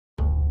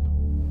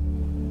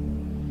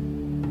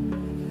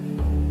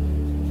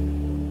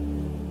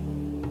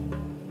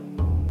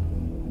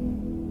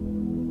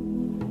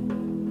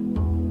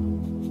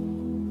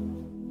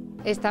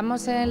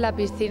Estamos en la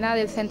piscina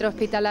del Centro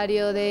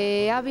Hospitalario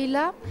de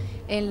Ávila,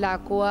 en la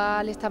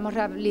cual estamos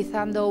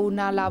realizando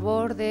una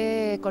labor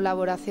de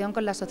colaboración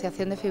con la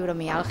Asociación de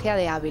Fibromialgia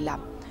de Ávila.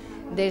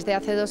 Desde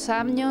hace 2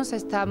 años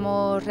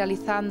estamos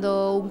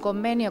realizando un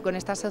convenio con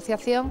esta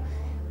asociación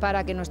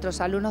para que nuestros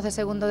alumnos de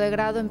segundo de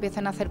grado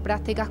empiecen a hacer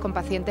prácticas con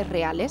pacientes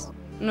reales.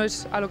 No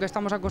es a lo que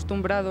estamos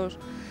acostumbrados,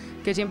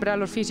 que siempre a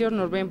los fisios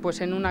nos ven pues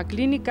en una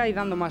clínica y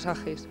dando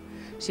masajes,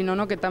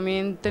 sino que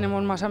también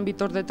tenemos más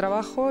ámbitos de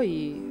trabajo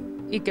y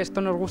que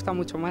esto nos gusta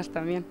mucho más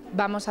también.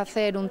 Vamos a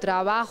hacer un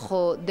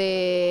trabajo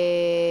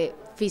de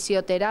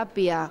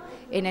fisioterapia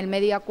en el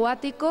medio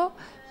acuático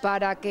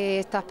para que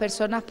estas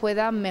personas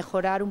puedan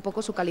mejorar un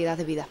poco su calidad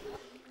de vida.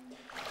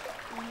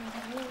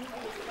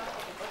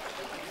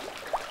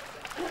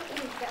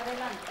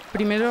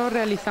 Primero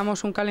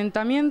realizamos un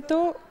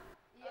calentamiento,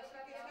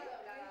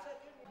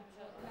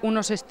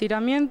 unos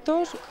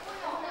estiramientos.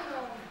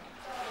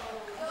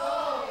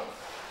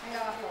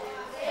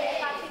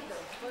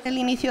 El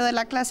inicio de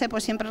la clase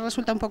pues siempre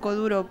resulta un poco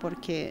duro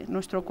porque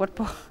nuestro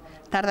cuerpo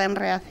tarda en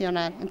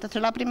reaccionar.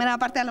 Entonces la primera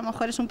parte a lo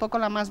mejor es un poco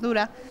la más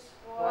dura.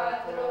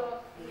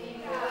 4,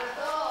 5,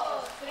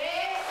 2, 3,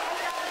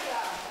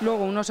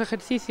 luego unos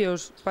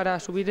ejercicios para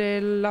subir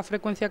la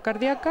frecuencia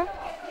cardíaca.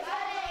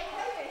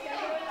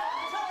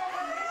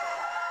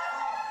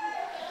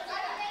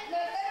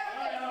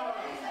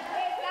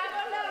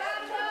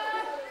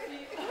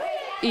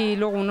 Y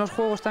luego unos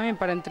juegos también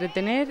para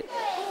entretener.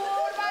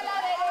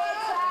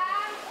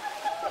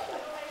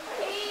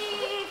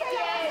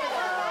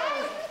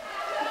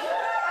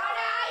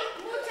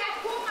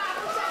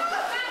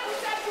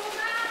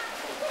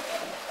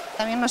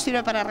 También nos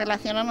sirve para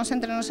relacionarnos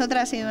entre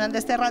nosotras y durante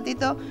este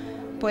ratito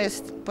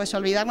pues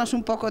olvidarnos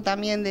un poco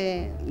también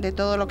de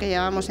todo lo que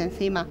llevamos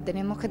encima.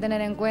 Tenemos que tener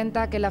en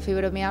cuenta que la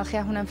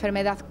fibromialgia es una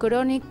enfermedad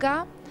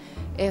crónica,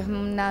 es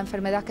una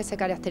enfermedad que se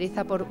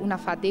caracteriza por una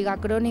fatiga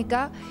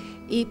crónica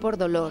y por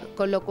dolor,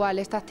 con lo cual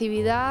esta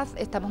actividad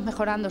estamos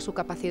mejorando su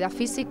capacidad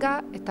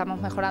física, estamos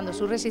mejorando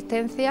su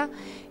resistencia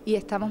y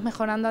estamos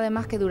mejorando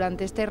además que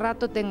durante este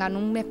rato tengan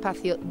un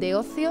espacio de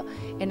ocio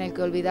en el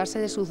que olvidarse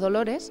de sus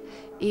dolores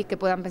y que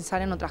puedan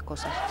pensar en otras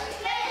cosas.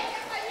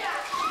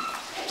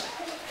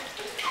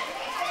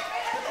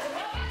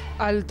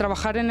 Al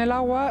trabajar en el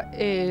agua,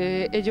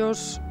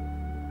 ellos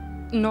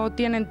no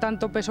tienen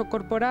tanto peso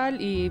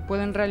corporal y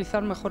pueden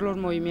realizar mejor los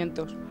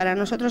movimientos. Para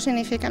nosotros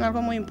significan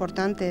algo muy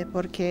importante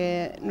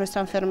porque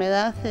nuestra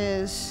enfermedad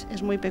es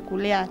muy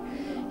peculiar,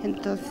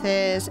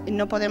 entonces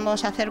no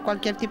podemos hacer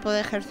cualquier tipo de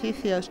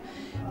ejercicios,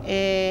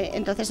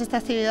 entonces esta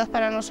actividad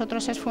para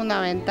nosotros es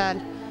fundamental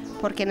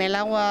porque en el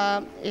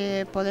agua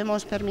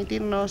podemos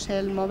permitirnos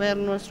el mover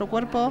nuestro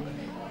cuerpo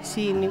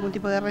sin ningún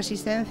tipo de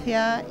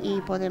resistencia y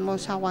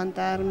podemos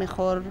aguantar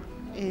mejor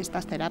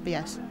estas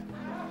terapias.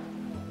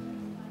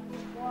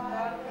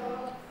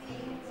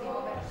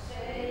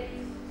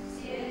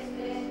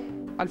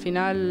 Al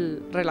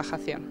final,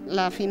 relajación.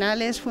 La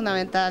final es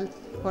fundamental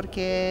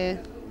porque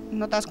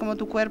notas como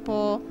tu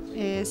cuerpo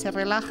se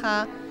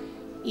relaja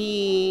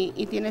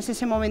y tienes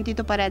ese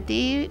momentito para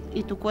ti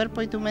y tu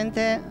cuerpo y tu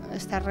mente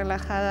está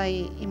relajada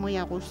y muy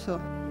a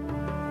gusto.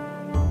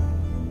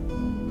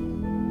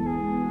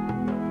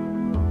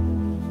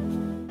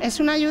 Es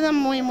una ayuda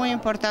muy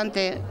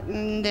importante.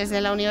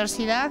 Desde la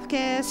universidad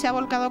que se ha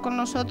volcado con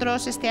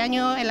nosotros este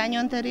año, el año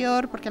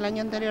anterior, porque el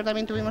año anterior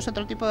también tuvimos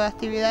otro tipo de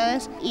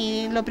actividades.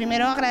 Y lo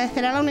primero,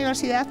 agradecer a la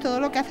universidad todo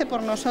lo que hace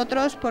por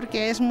nosotros,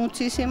 porque es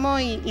muchísimo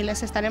y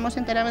les estaremos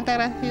enteramente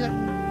agradecidos.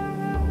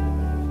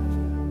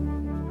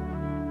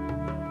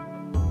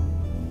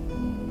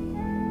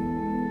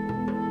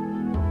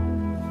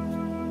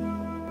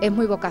 Es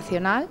muy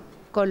vocacional,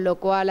 con lo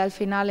cual al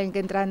final el que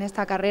entra en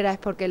esta carrera es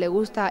porque le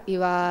gusta y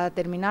va a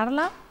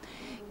terminarla.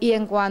 Y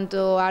en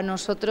cuanto a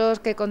nosotros,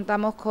 que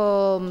contamos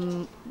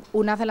con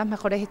una de las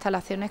mejores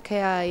instalaciones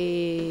que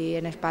hay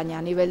en España,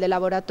 a nivel de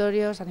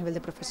laboratorios, a nivel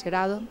de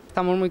profesorado.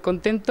 Estamos muy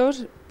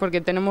contentos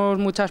porque tenemos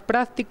muchas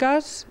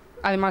prácticas,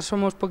 además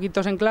somos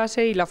poquitos en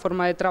clase y la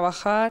forma de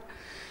trabajar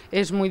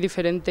es muy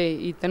diferente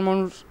y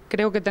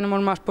creo que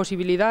tenemos más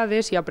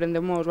posibilidades y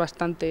aprendemos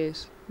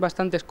bastantes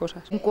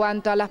cosas. En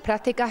cuanto a las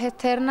prácticas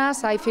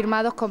externas, hay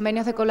firmados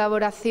convenios de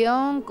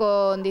colaboración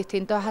con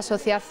distintas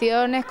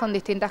asociaciones, con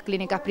distintas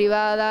clínicas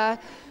privadas,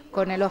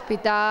 con el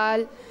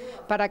hospital,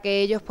 para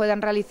que ellos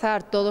puedan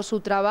realizar todo su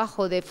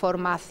trabajo de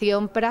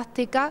formación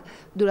práctica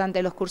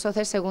durante los cursos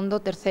de segundo,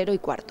 tercero y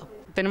cuarto.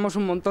 Tenemos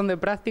un montón de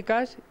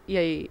prácticas y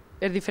ahí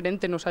es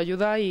diferente, nos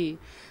ayuda y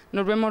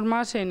nos vemos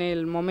más en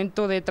el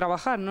momento de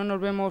trabajar, no nos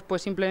vemos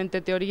pues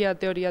simplemente teoría.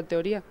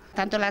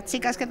 Tanto las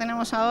chicas que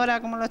tenemos ahora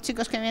como los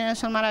chicos que vienen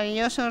son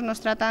maravillosos, nos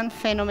tratan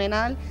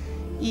fenomenal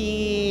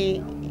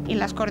y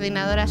las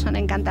coordinadoras son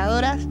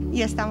encantadoras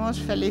y estamos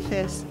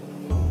felices.